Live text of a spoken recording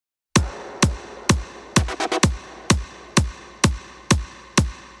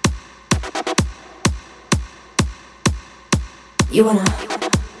You wanna,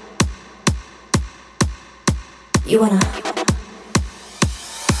 you wanna,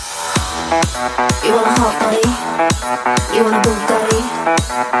 you want a hot body, you want a Bugatti,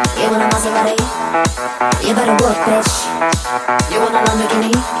 you want a Maserati, you better work, bitch. You want a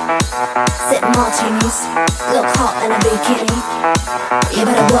Lamborghini, sip martinis, look hot in a bikini. You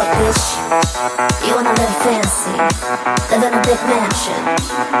better work, bitch. You wanna live fancy, live in a big mansion,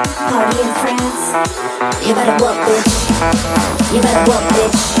 party in France. You better work, bitch. You better work,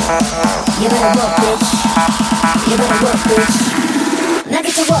 bitch. You better work, bitch. You better work, bitch. Now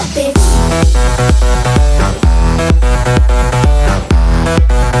get to work, bitch.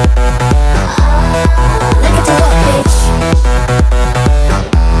 Now get to work, bitch.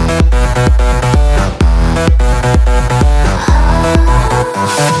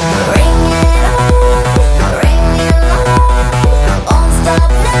 Ring it on, ring it on. Won't stop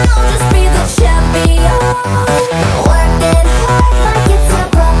now, just be the champion. Work it hard like it's a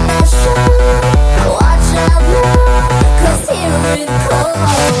profession. Watch out now, 'cause here it comes.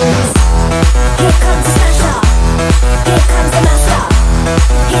 Here comes the smasher, here comes the master,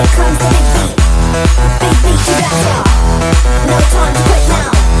 here comes the big beat to blast. No time to quit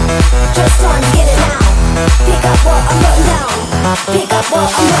now, just time to get it now. Pick up what I'm putting down, pick up what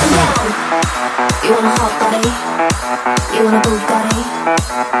I'm putting down. You want a hot body, you want a Bugatti,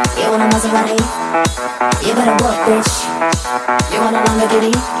 you want a Maserati. You better work, bitch. You want a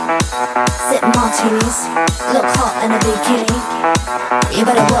Lamborghini, sip martinis, look hot in a bikini. You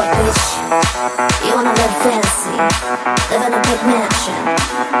better work, bitch. You wanna live fancy, live in a big mansion,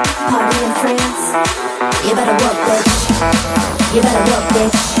 party in France. You better work, bitch. You better work,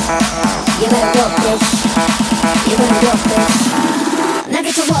 bitch. You better work, bitch. You better work, bitch. Now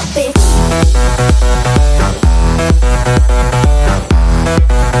get to work, bitch.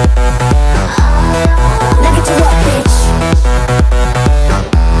 Now get to work, bitch.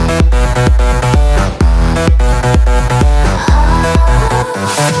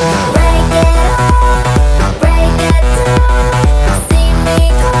 Break it up, break it down. See me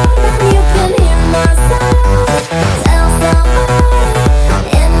coming, you can hear my sound. Tell somebody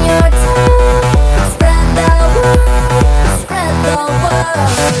in your town. Spread the word, spread the word.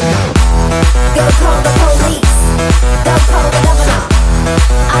 Go call the police, go call the governor.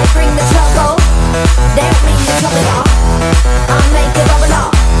 I bring the trouble, they don't mean the trouble at all. I make it bubble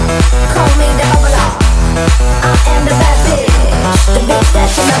up, call me the bubble up. I am the bad bitch, the bitch that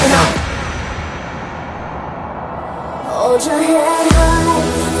you never know. Hold your head high,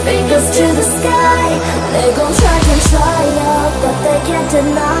 fingers to the sky. They gon' try ya, but they can't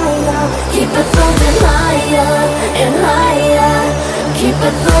deny ya. Keep it moving higher and higher. Keep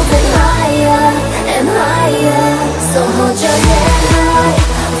it moving higher and higher. So hold your head high,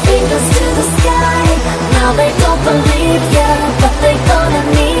 fingers to the sky. Now they don't believe ya, but they gonna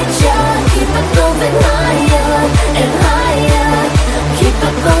need ya. Keep it moving higher and higher. Keep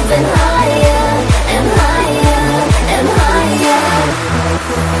it moving higher and higher and higher.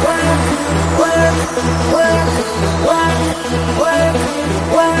 Work, work, work, work, work,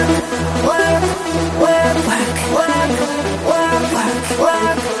 work, work, work, work, work, work, work,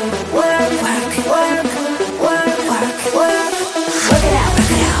 work, work, work, work, work, work. Work it out,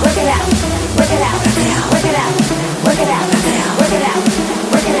 work it out, work it out, work it out, work it out, work it out, work it out,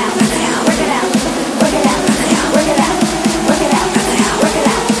 work it out, work it out, work it out, work it out, work it out, work it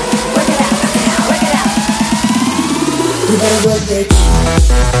out, work it out, work it out. You better work, bitch.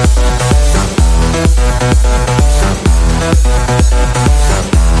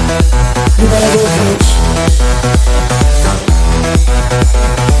 You better work, bitch.